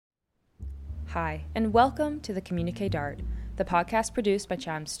Hi, and welcome to The Communique Dart, the podcast produced by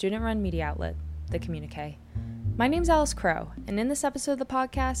Chatham's student-run media outlet, The Communique. My name's Alice Crow, and in this episode of the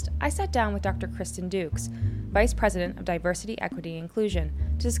podcast, I sat down with Dr. Kristen Dukes, Vice President of Diversity, Equity, and Inclusion,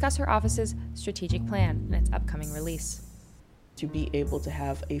 to discuss her office's strategic plan and its upcoming release. To be able to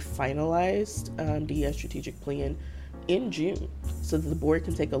have a finalized DEI strategic plan in June so that the board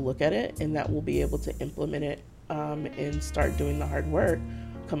can take a look at it and that we'll be able to implement it and start doing the hard work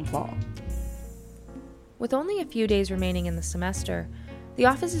come fall. With only a few days remaining in the semester, the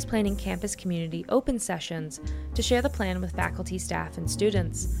office is planning campus community open sessions to share the plan with faculty, staff, and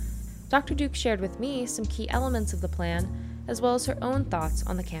students. Dr. Duke shared with me some key elements of the plan, as well as her own thoughts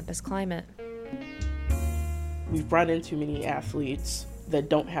on the campus climate. We've brought in too many athletes that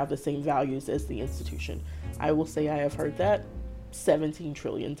don't have the same values as the institution. I will say I have heard that 17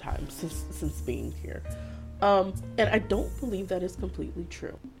 trillion times since being here. And I don't believe that is completely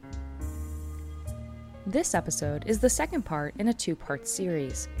true. This episode is the second part in a two-part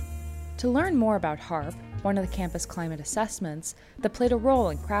series. To learn more about HARP, one of the campus climate assessments that played a role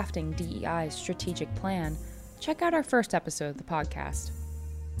in crafting DEI's strategic plan, check out our first episode of the podcast.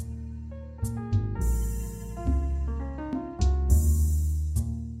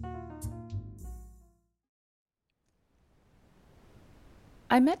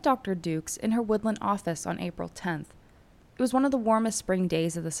 I met Dr. Dukes in her Woodland office on April 10th. It was one of the warmest spring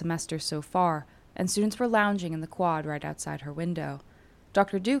days of the semester so far, and students were lounging in the quad right outside her window.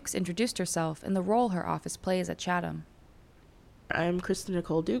 Dr. Dukes introduced herself and the role her office plays at Chatham. I'm Kristen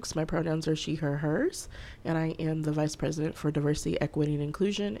Nicole Dukes. My pronouns are she, her, hers, and I am the Vice President for Diversity, Equity, and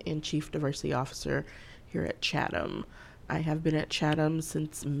Inclusion and Chief Diversity Officer here at Chatham. I have been at Chatham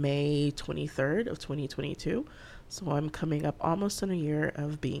since May 23rd of 2022, so I'm coming up almost on a year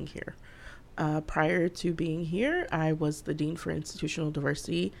of being here. Prior to being here, I was the Dean for Institutional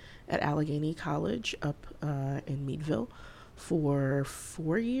Diversity at Allegheny College up in Meadville for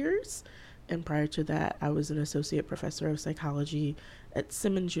 4 years. And prior to that, I was an Associate Professor of Psychology at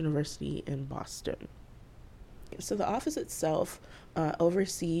Simmons University in Boston. So the office itself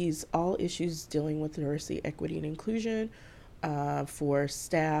oversees all issues dealing with diversity, equity, and inclusion for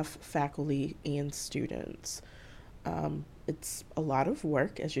staff, faculty, and students. It's a lot of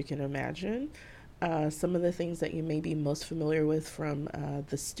work, as you can imagine. Some of the things that you may be most familiar with from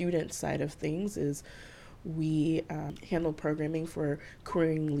the student side of things is we handle programming for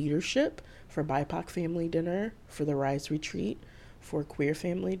Queering Leadership, for BIPOC Family Dinner, for the RISE Retreat, for Queer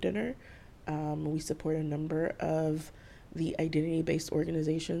Family Dinner. We support a number of the identity-based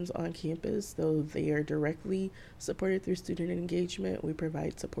organizations on campus, though they are directly supported through student engagement. We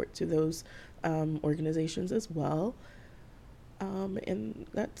provide support to those organizations as well. And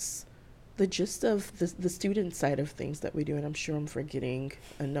that's the gist of the student side of things that we do, and I'm sure I'm forgetting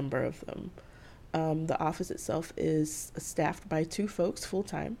a number of them. The office itself is staffed by 2 folks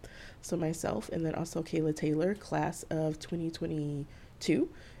full-time, so myself and then also Kayla Taylor, class of 2022.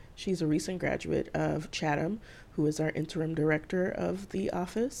 She's a recent graduate of Chatham, who is our interim director of the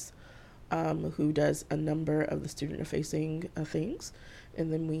office, who does a number of the student-facing things.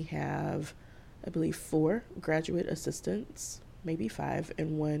 And then we have, I believe, 4 graduate assistants, maybe 5,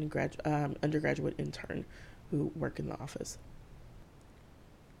 and 1 undergraduate intern who work in the office.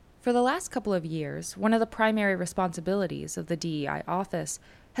 For the last couple of years, one of the primary responsibilities of the DEI office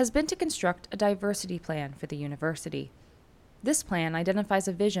has been to construct a diversity plan for the university. This plan identifies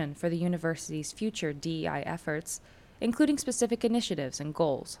a vision for the university's future DEI efforts, including specific initiatives and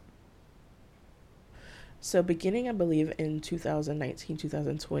goals. So beginning, I believe, in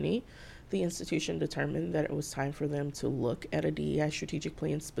 2019-2020, the institution determined that it was time for them to look at a DEI strategic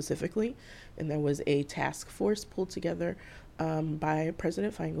plan specifically, and there was a task force pulled together by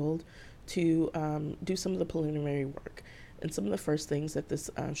President Feingold to do some of the preliminary work. And some of the first things that this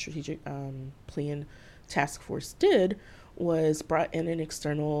strategic plan task force did was brought in an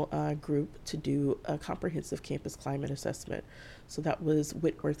external group to do a comprehensive campus climate assessment. So that was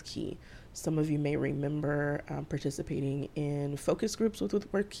Whitworth Key. Some of you may remember participating in focus groups with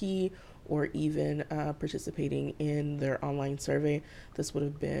Whitworth Key, or even participating in their online survey. This would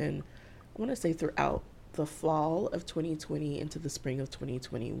have been, I want to say, throughout the fall of 2020 into the spring of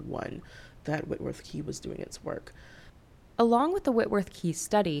 2021 that Whitworth Key was doing its work. Along with the Whitworth Key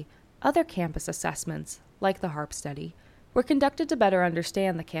study, other campus assessments, like the HARP study, were conducted to better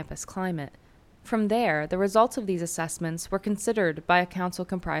understand the campus climate. From there, the results of these assessments were considered by a council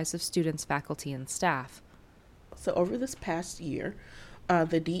comprised of students, faculty, and staff. So over this past year,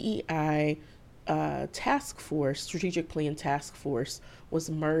 the DEI strategic plan task force, was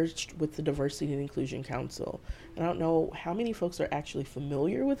merged with the Diversity and Inclusion Council. And I don't know how many folks are actually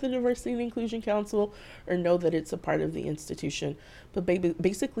familiar with the Diversity and Inclusion Council or know that it's a part of the institution. But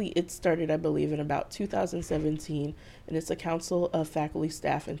basically, it started, I believe, in about 2017, and it's a council of faculty,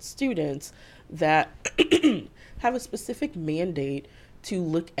 staff, and students that have a specific mandate to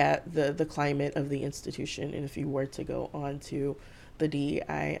look at the climate of the institution. And if you were to go on to the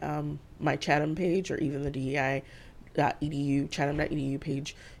DEI, my Chatham page, or even the DEI.edu, chatham.edu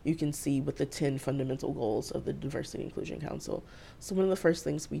page, you can see what the 10 fundamental goals of the Diversity and Inclusion Council. So one of the first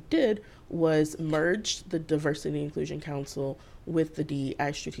things we did was merge the Diversity and Inclusion Council with the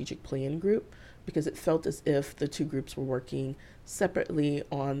DEI Strategic Plan group, because it felt as if the two groups were working separately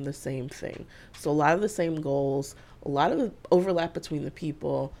on the same thing. So a lot of the same goals, a lot of overlap between the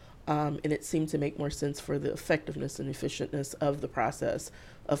people, and it seemed to make more sense for the effectiveness and efficientness of the process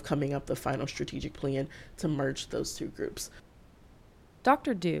of coming up the final strategic plan to merge those two groups.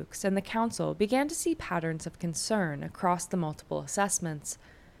 Dr. Dukes and the council began to see patterns of concern across the multiple assessments.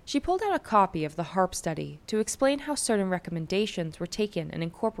 She pulled out a copy of the HARP study to explain how certain recommendations were taken and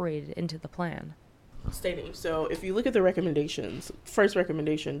incorporated into the plan. Stating, so if you look at the recommendations, first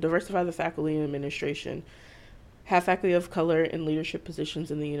recommendation, diversify the faculty and administration, have faculty of color in leadership positions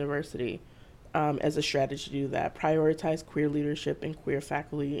in the university as a strategy to do that, prioritize queer leadership and queer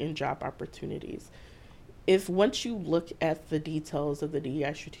faculty in job opportunities. If once you look at the details of the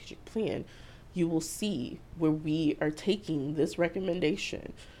DEI strategic plan, you will see where we are taking this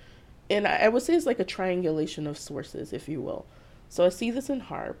recommendation. And I would say it's like a triangulation of sources, if you will. So I see this in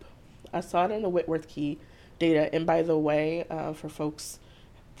HARP. I saw it in the Whitworth Key data. And by the way, for folks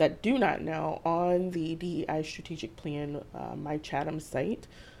that do not know, on the DEI strategic plan, my Chatham site,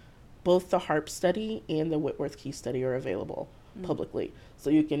 both the HARP study and the Whitworth Key study are available publicly. So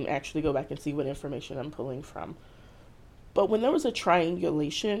you can actually go back and see what information I'm pulling from. But when there was a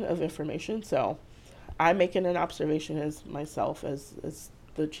triangulation of information, so I'm making an observation as myself as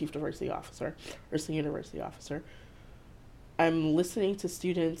the chief diversity officer or senior diversity officer. I'm listening to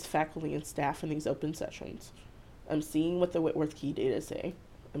students, faculty, and staff in these open sessions. I'm seeing what the Whitworth Key data say.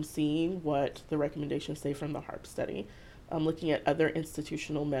 I'm seeing what the recommendations say from the HARP study. I'm looking at other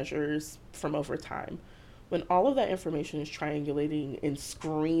institutional measures from over time. When all of that information is triangulating and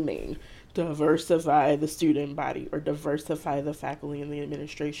screaming, diversify the student body or diversify the faculty and the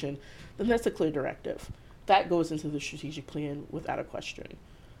administration, then that's a clear directive. That goes into the strategic plan without a question.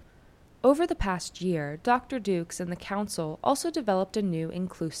 Over the past year, Dr. Dukes and the council also developed a new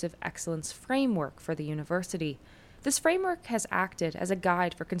inclusive excellence framework for the university. This framework has acted as a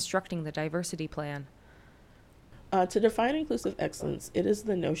guide for constructing the diversity plan. To define inclusive excellence, it is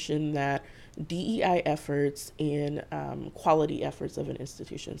the notion that DEI efforts and quality efforts of an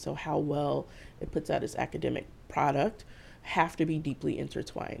institution, so how well it puts out its academic product, have to be deeply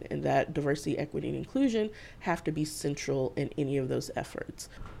intertwined, and that diversity, equity, and inclusion have to be central in any of those efforts.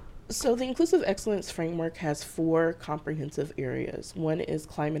 So the Inclusive Excellence Framework has 4 comprehensive areas. One is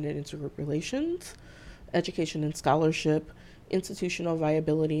climate and intergroup relations, education and scholarship, institutional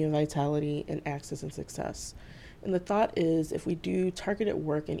viability and vitality, and access and success. And the thought is, if we do targeted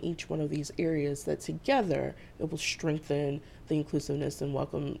work in each one of these areas, that together it will strengthen the inclusiveness and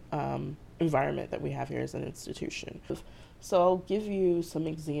welcome environment that we have here as an institution. So I'll give you some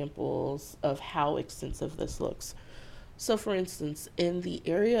examples of how extensive this looks. So for instance, in the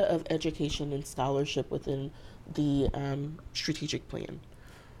area of education and scholarship within the strategic plan.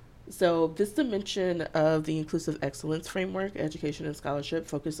 So this dimension of the Inclusive Excellence Framework, education and scholarship,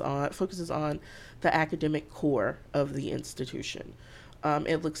 focuses on the academic core of the institution.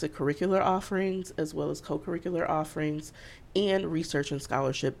 It looks at curricular offerings as well as co-curricular offerings and research and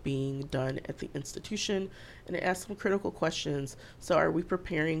scholarship being done at the institution. And it asks some critical questions. So are we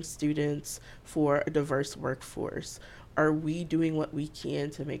preparing students for a diverse workforce? Are we doing what we can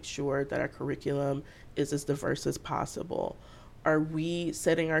to make sure that our curriculum is as diverse as possible? Are we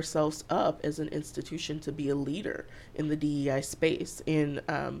setting ourselves up as an institution to be a leader in the DEI space and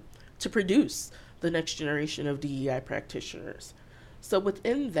to produce the next generation of DEI practitioners? So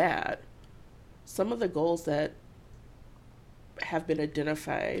within that, some of the goals that have been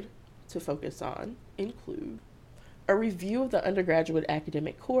identified to focus on include a review of the undergraduate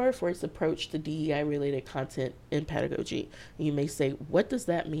academic core for its approach to DEI-related content and pedagogy. And you may say, what does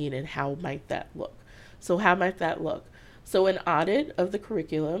that mean and how might that look? So how might that look? So an audit of the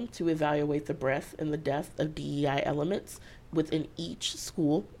curriculum to evaluate the breadth and the depth of DEI elements within each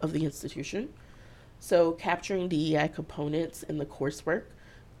school of the institution. So capturing DEI components in the coursework,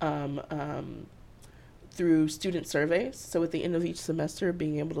 through student surveys. So at the end of each semester,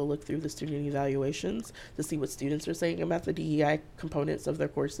 being able to look through the student evaluations to see what students are saying about the DEI components of their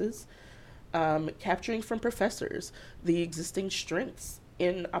courses. Capturing from professors the existing strengths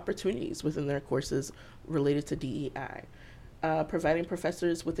and opportunities within their courses related to DEI. Providing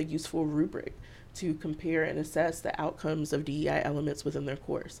professors with a useful rubric to compare and assess the outcomes of DEI elements within their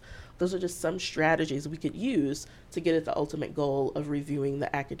course. Those are just some strategies we could use to get at the ultimate goal of reviewing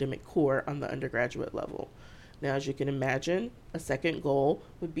the academic core on the undergraduate level. Now, as you can imagine, a second goal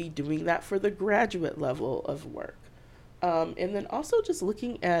would be doing that for the graduate level of work. And then also just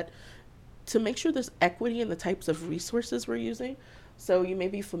looking at to make sure there's equity in the types of resources we're using. So you may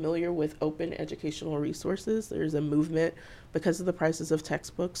be familiar with open educational resources. There's a movement because of the prices of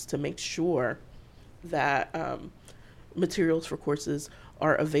textbooks to make sure that materials for courses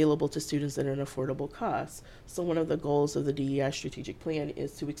are available to students at an affordable cost. So one of the goals of the DEI strategic plan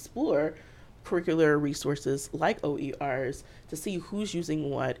is to explore curricular resources like OERs to see who's using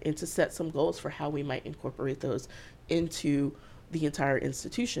what and to set some goals for how we might incorporate those into the entire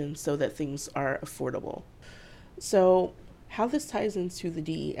institution so that things are affordable. So how this ties into the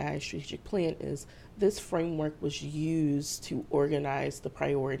DEI strategic plan is this framework was used to organize the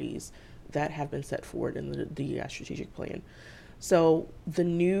priorities that have been set forward in the DEI strategic plan. So the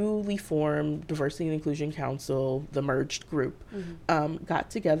newly formed Diversity and Inclusion Council, the merged group, got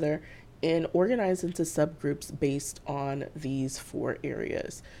together and organized into subgroups based on these 4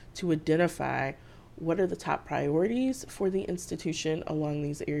 areas to identify what are the top priorities for the institution along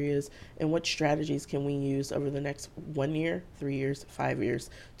these areas and what strategies can we use over the next 1 year, 3 years, 5 years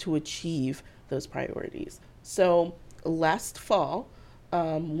to achieve those priorities. So last fall,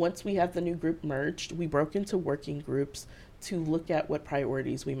 once we have the new group merged, we broke into working groups to look at what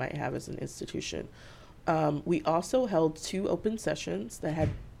priorities we might have as an institution. We also held 2 open sessions that had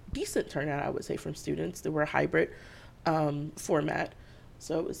decent turnout, I would say, from students. They were a hybrid format.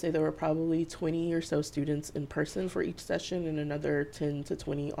 So I would say there were probably 20 or so students in person for each session and another 10 to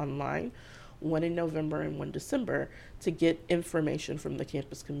 20 online, one in November and one December, to get information from the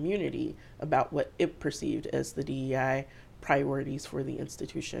campus community about what it perceived as the DEI priorities for the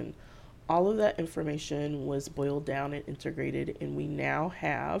institution. All of that information was boiled down and integrated, and we now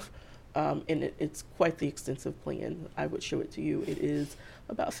have, and it's quite the extensive plan. I would show it to you. It is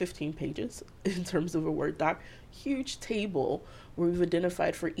about 15 pages in terms of a Word doc, huge table where we've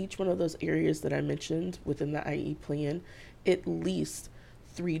identified for each one of those areas that I mentioned within the IE plan, at least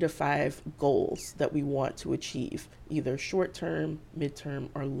 3 to 5 goals that we want to achieve, either short-term, mid-term,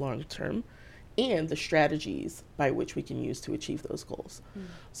 or long-term, and the strategies by which we can use to achieve those goals.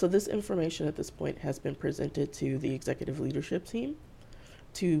 So this information at this point has been presented to the executive leadership team,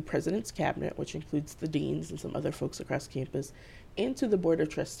 to President's Cabinet, which includes the deans and some other folks across campus, and to the Board of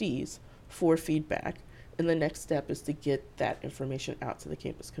Trustees for feedback. And the next step is to get that information out to the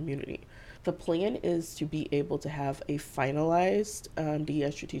campus community. The plan is to be able to have a finalized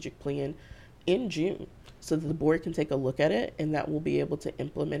DEI strategic plan in June so that the board can take a look at it and that we'll be able to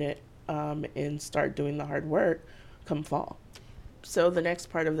implement it and start doing the hard work come fall. So the next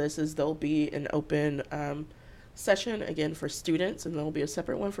part of this is there'll be an open session again for students, and there'll be a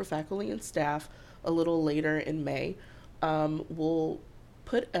separate one for faculty and staff a little later in May. We'll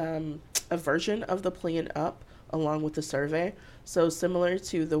put a version of the plan up along with the survey. So similar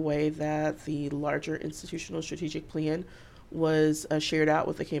to the way that the larger institutional strategic plan was shared out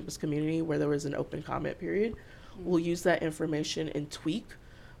with the campus community where there was an open comment period, we'll use that information and tweak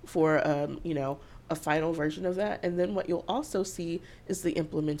for a final version of that. And then what you'll also see is the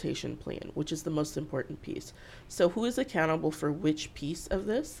implementation plan, which is the most important piece. So who is accountable for which piece of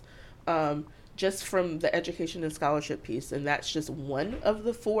this? Just from the education and scholarship piece, and that's just one of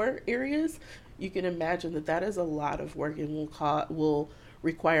the 4 areas, you can imagine that that is a lot of work and will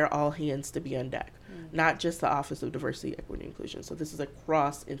require all hands to be on deck, not just the Office of Diversity, Equity, and Inclusion. So this is a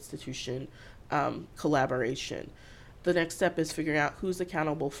cross-institution collaboration. The next step is figuring out who's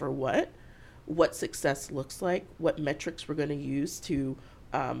accountable for what success looks like, what metrics we're going to use to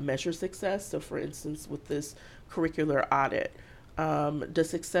measure success. So for instance, with this curricular audit, does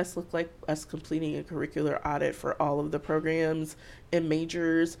success look like us completing a curricular audit for all of the programs and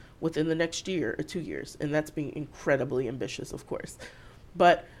majors within the next year or 2 years? And that's being incredibly ambitious, of course.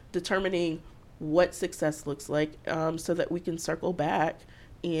 But determining what success looks like so that we can circle back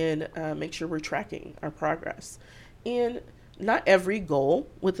and make sure we're tracking our progress. And not every goal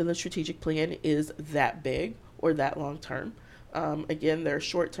within the strategic plan is that big or that long term. Again, there are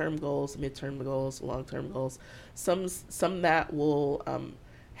short-term goals, mid-term goals, long-term goals. Some that will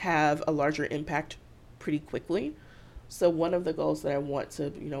have a larger impact pretty quickly. So one of the goals that I want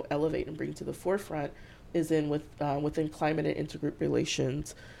to elevate and bring to the forefront is in within climate and intergroup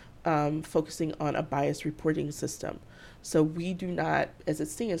relations, focusing on a bias reporting system. So we do not, as it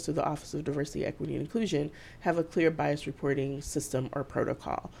stands through the Office of Diversity, Equity, and Inclusion, have a clear bias reporting system or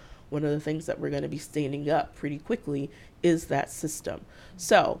protocol. One of the things that we're going to be standing up pretty quickly is that system.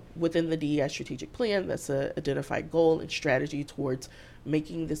 So within the DEI strategic plan, that's an identified goal and strategy towards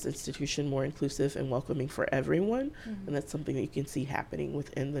making this institution more inclusive and welcoming for everyone. Mm-hmm. And that's something that you can see happening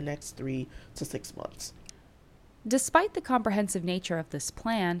within the next 3 to 6 months. Despite the comprehensive nature of this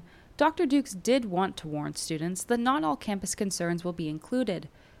plan, Dr. Dukes did want to warn students that not all campus concerns will be included.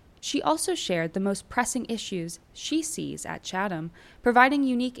 She also shared the most pressing issues she sees at Chatham, providing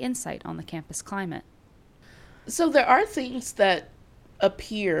unique insight on the campus climate. So there are things that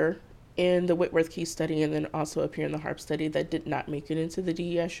appear in the Whitworth case study and then also appear in the HARP study that did not make it into the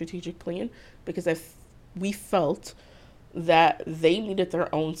DEI strategic plan because we felt that they needed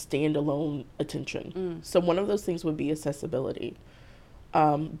their own standalone attention. So one of those things would be accessibility.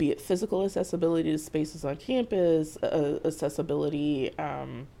 Be it physical accessibility to spaces on campus, accessibility,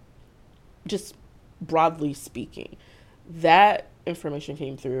 just broadly speaking. That information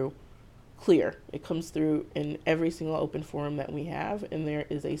came through clear. It comes through in every single open forum that we have, and there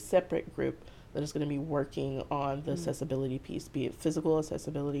is a separate group that is going to be working on the accessibility piece, be it physical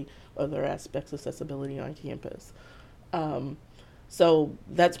accessibility or other aspects of accessibility on campus. So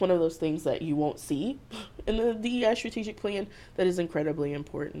that's one of those things that you won't see in the DEI strategic plan that is incredibly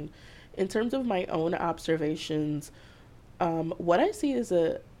important. In terms of my own observations, what I see is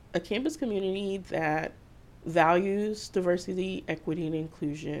a campus community that values diversity, equity, and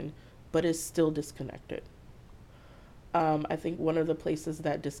inclusion, but is still disconnected. I think one of the places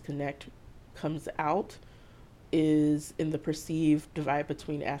that disconnect comes out is in the perceived divide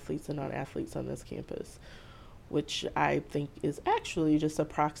between athletes and non-athletes on this campus, which I think is actually just a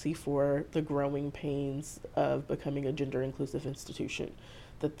proxy for the growing pains of becoming a gender-inclusive institution.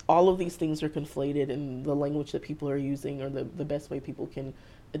 That all of these things are conflated in the language that people are using, or the best way people can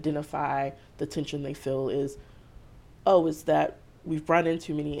identify the tension they feel is that we've brought in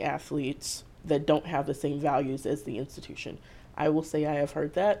too many athletes that don't have the same values as the institution. I will say I have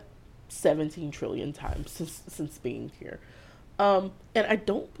heard that 17 trillion times since being here. And I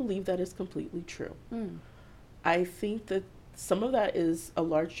don't believe that is completely true. I think that some of that is a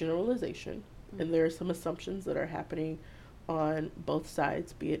large generalization, and there are some assumptions that are happening on both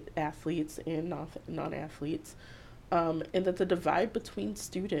sides, be it athletes and non-athletes, and that the divide between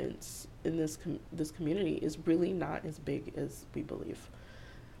students in this community is really not as big as we believe.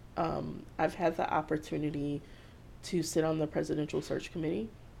 I've had the opportunity to sit on the presidential search committee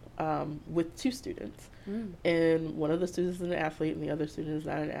with 2 students, and one of the students is an athlete and the other student is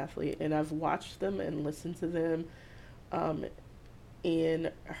not an athlete, and I've watched them and listened to them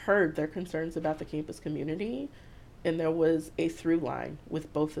and heard their concerns about the campus community, and there was a through line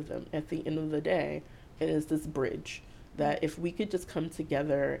with both of them at the end of the day. It is this bridge that if we could just come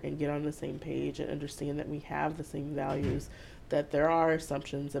together and get on the same page and understand that we have the same values, that there are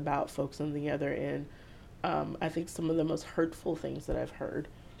assumptions about folks on the other end. I think some of the most hurtful things that I've heard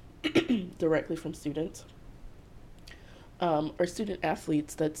directly from students are student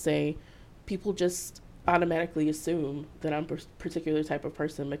athletes that say people just automatically assume that I'm a particular type of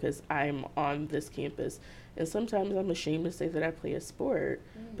person because I'm on this campus. And sometimes I'm ashamed to say that I play a sport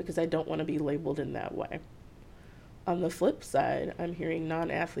because I don't want to be labeled in that way. On the flip side, I'm hearing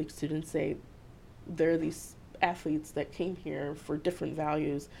non-athlete students say there are these athletes that came here for different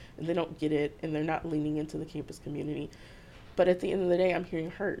values and they don't get it and they're not leaning into the campus community. But at the end of the day, I'm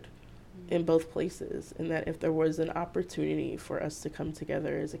hearing heard in both places, and that if there was an opportunity for us to come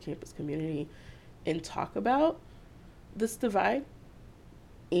together as a campus community and talk about this divide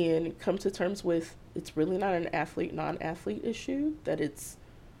and come to terms with it's really not an athlete, non-athlete issue, that it's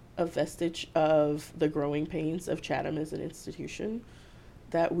a vestige of the growing pains of Chatham as an institution,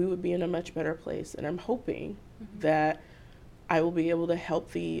 that we would be in a much better place. And I'm hoping that I will be able to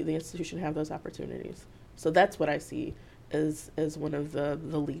help the institution have those opportunities. So that's what I see as one of the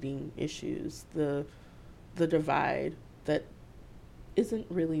leading issues, the divide that isn't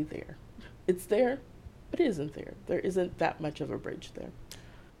really there. It's there, but it isn't there. There isn't that much of a bridge there.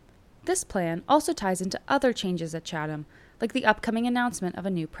 This plan also ties into other changes at Chatham, like the upcoming announcement of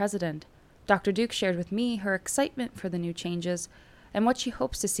a new president. Dr. Duke shared with me her excitement for the new changes and what she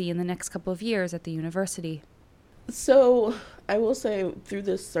hopes to see in the next couple of years at the university. So I will say through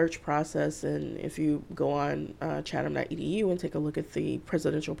this search process, and if you go on chatham.edu and take a look at the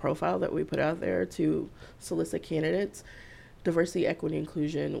presidential profile that we put out there to solicit candidates, diversity, equity,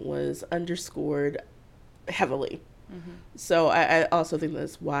 inclusion was underscored heavily. So I also think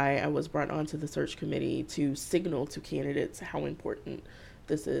that's why I was brought onto the search committee, to signal to candidates how important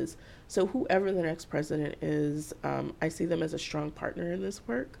this is. So whoever the next president is, I see them as a strong partner in this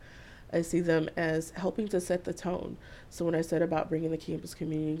work. I see them as helping to set the tone. So when I said about bringing the campus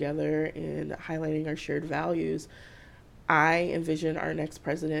community together and highlighting our shared values, I envision our next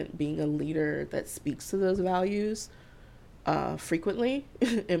president being a leader that speaks to those values frequently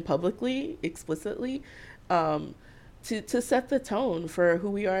and publicly, explicitly, to set the tone for who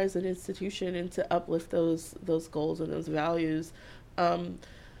we are as an institution and to uplift those goals and those values.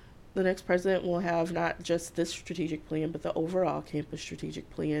 The next president will have not just this strategic plan, but the overall campus strategic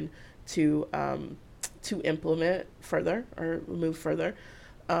plan to implement further or move further.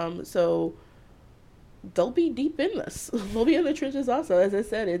 So they'll be deep in this. They'll be in the trenches also. As I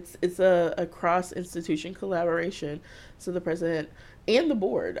said, it's a cross-institution collaboration. So the president and the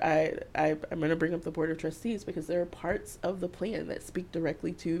board, I'm going to bring up the board of trustees because there are parts of the plan that speak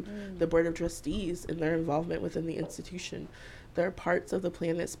directly to the board of trustees and their involvement within the institution. There are parts of the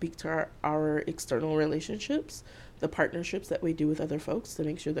plan that speak to our external relationships, the partnerships that we do with other folks to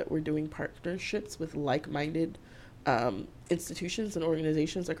make sure that we're doing partnerships with like-minded institutions and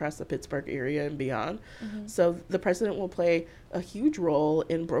organizations across the Pittsburgh area and beyond. So the president will play a huge role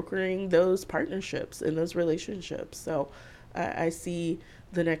in brokering those partnerships and those relationships. So I see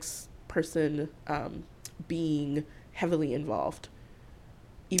the next person being heavily involved,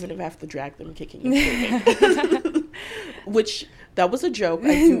 even if I have to drag them kicking and screaming. Which, that was a joke.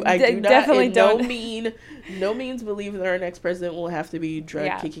 I do not definitely no means believe that our next president will have to be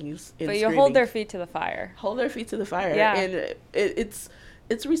drag kicking and screaming. But you hold their feet to the fire. Hold their feet to the fire. Yeah. And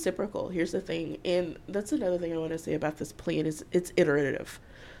it's reciprocal. Here's the thing. And that's another thing I want to say about this plan is it's iterative.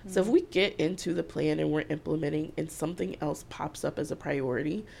 So if we get into the plan and we're implementing and something else pops up as a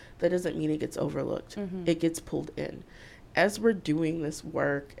priority, that doesn't mean it gets overlooked. It gets pulled in. As we're doing this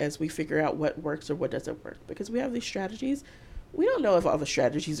work, as we figure out what works or what doesn't work, because we have these strategies, we don't know if all the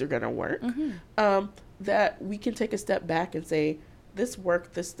strategies are going to work, that we can take a step back and say, this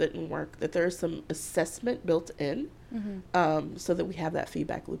worked, this didn't work, that there's some assessment built in so that we have that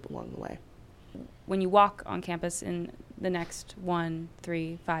feedback loop along the way. When you walk on campus in the next 1,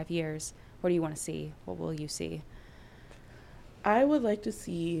 3, 5 years, what do you want to see? What will you see? I would like to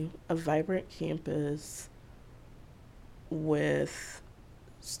see a vibrant campus with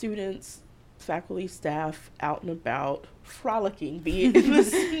students, faculty, staff out and about, frolicking, be it in the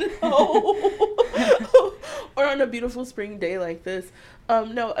snow or on a beautiful spring day like this.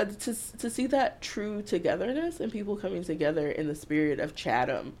 To see that true togetherness and people coming together in the spirit of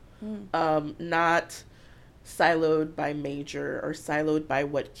Chatham, not siloed by major or siloed by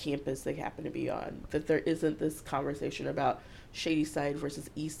what campus they happen to be on. That there isn't this conversation about Shady Side versus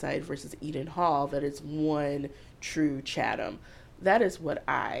East Side versus Eden Hall, that it's one true Chatham. That is what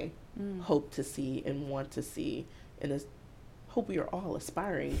I hope to see and want to see, and hope we are all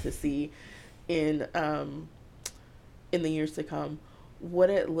aspiring to see in the years to come. What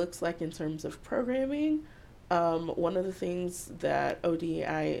it looks like in terms of programming, one of the things that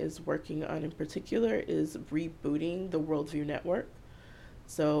ODEI is working on in particular is rebooting the Worldview Network.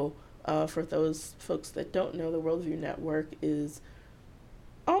 So for those folks that don't know, the Worldview Network is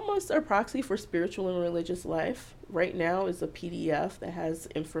almost a proxy for spiritual and religious life. Right now is a PDF that has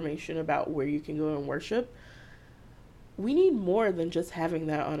information about where you can go and worship. We need more than just having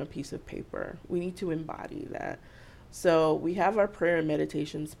that on a piece of paper. We need to embody that. So we have our prayer and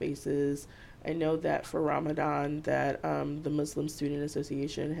meditation spaces. I know that for Ramadan that the Muslim Student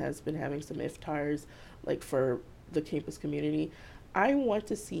Association has been having some iftars, like for the campus community. I want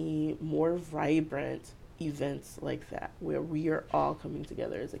to see more vibrant events like that, where we are all coming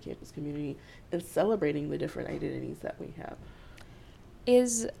together as a campus community and celebrating the different identities that we have.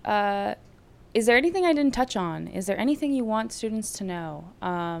 Is there anything I didn't touch on? Is there anything you want students to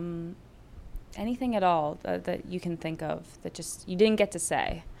know? Anything at all that you can think of that just you didn't get to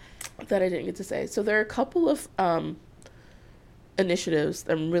say? That I didn't get to say. So there are a couple of initiatives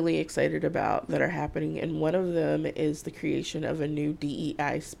I'm really excited about that are happening, and one of them is the creation of a new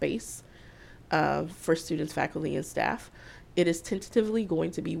DEI space for students, faculty, and staff. It is tentatively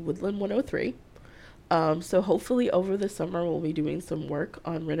going to be Woodland 103. So hopefully over the summer we'll be doing some work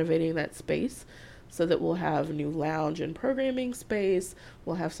on renovating that space so that we'll have new lounge and programming space.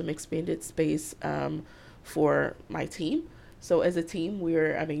 We'll have some expanded space for my team. So as a team,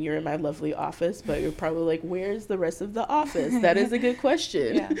 you're in my lovely office, but you're probably like, where's the rest of the office? That is a good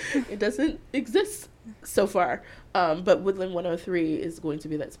question. Yeah. It doesn't exist so far. But Woodland 103 is going to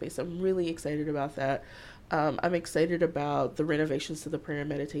be that space. I'm really excited about that. I'm excited about the renovations to the prayer and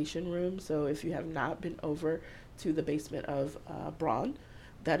meditation room. So if you have not been over to the basement of Braun.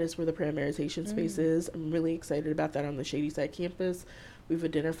 That is where the paramerization space is. I'm really excited about that on the Shadyside campus. We've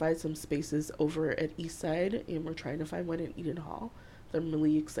identified some spaces over at Eastside, and we're trying to find one in Eden Hall that I'm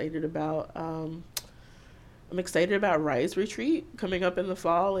really excited about. I'm excited about Rise Retreat coming up in the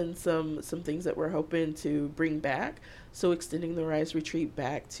fall, and some things that we're hoping to bring back. So extending the Rise Retreat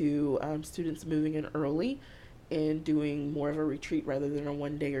back to students moving in early and doing more of a retreat rather than a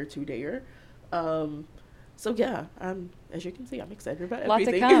 1 day or 2 dayer. So yeah, as you can see, I'm excited about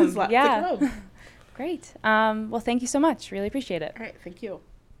everything. Lots to come. To come. Great. Well, thank you so much. Really appreciate it. All right, thank you.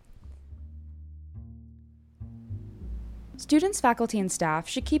 Students, faculty, and staff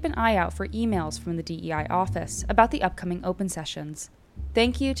should keep an eye out for emails from the DEI office about the upcoming open sessions.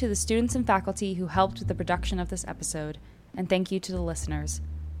 Thank you to the students and faculty who helped with the production of this episode, and thank you to the listeners.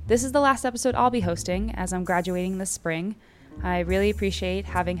 This is the last episode I'll be hosting as I'm graduating this spring. I really appreciate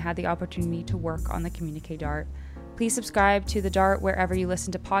having had the opportunity to work on the Communique Dart. Please subscribe to the Dart wherever you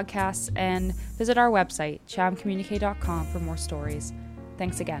listen to podcasts and visit our website, chamcommunique.com, for more stories.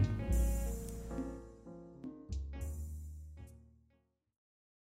 Thanks again.